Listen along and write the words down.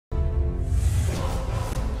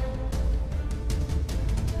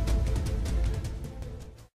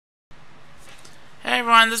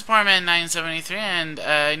everyone, this is Powerman973, and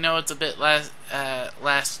I know it's a bit last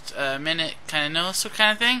minute kind of no so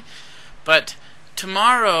kind of thing, but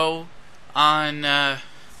tomorrow on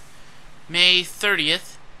May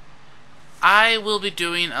 30th, I will be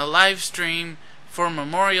doing a live stream for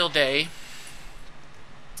Memorial Day.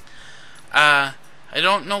 I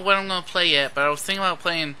don't know what I'm going to play yet, but I was thinking about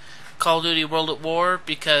playing Call of Duty World at War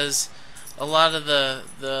because a lot of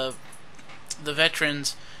the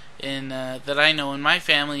veterans in that I know in my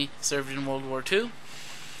family served in World War II.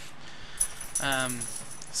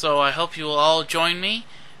 So I hope you will all join me.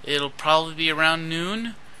 It'll probably be around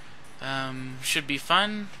noon. Should be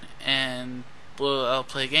fun, and I'll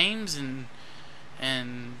play games and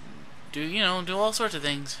do all sorts of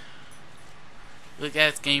things. Look,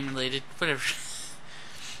 that's game related, whatever.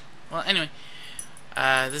 Well, anyway,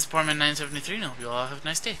 this is Powerman973, and I hope you all have a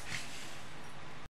nice day.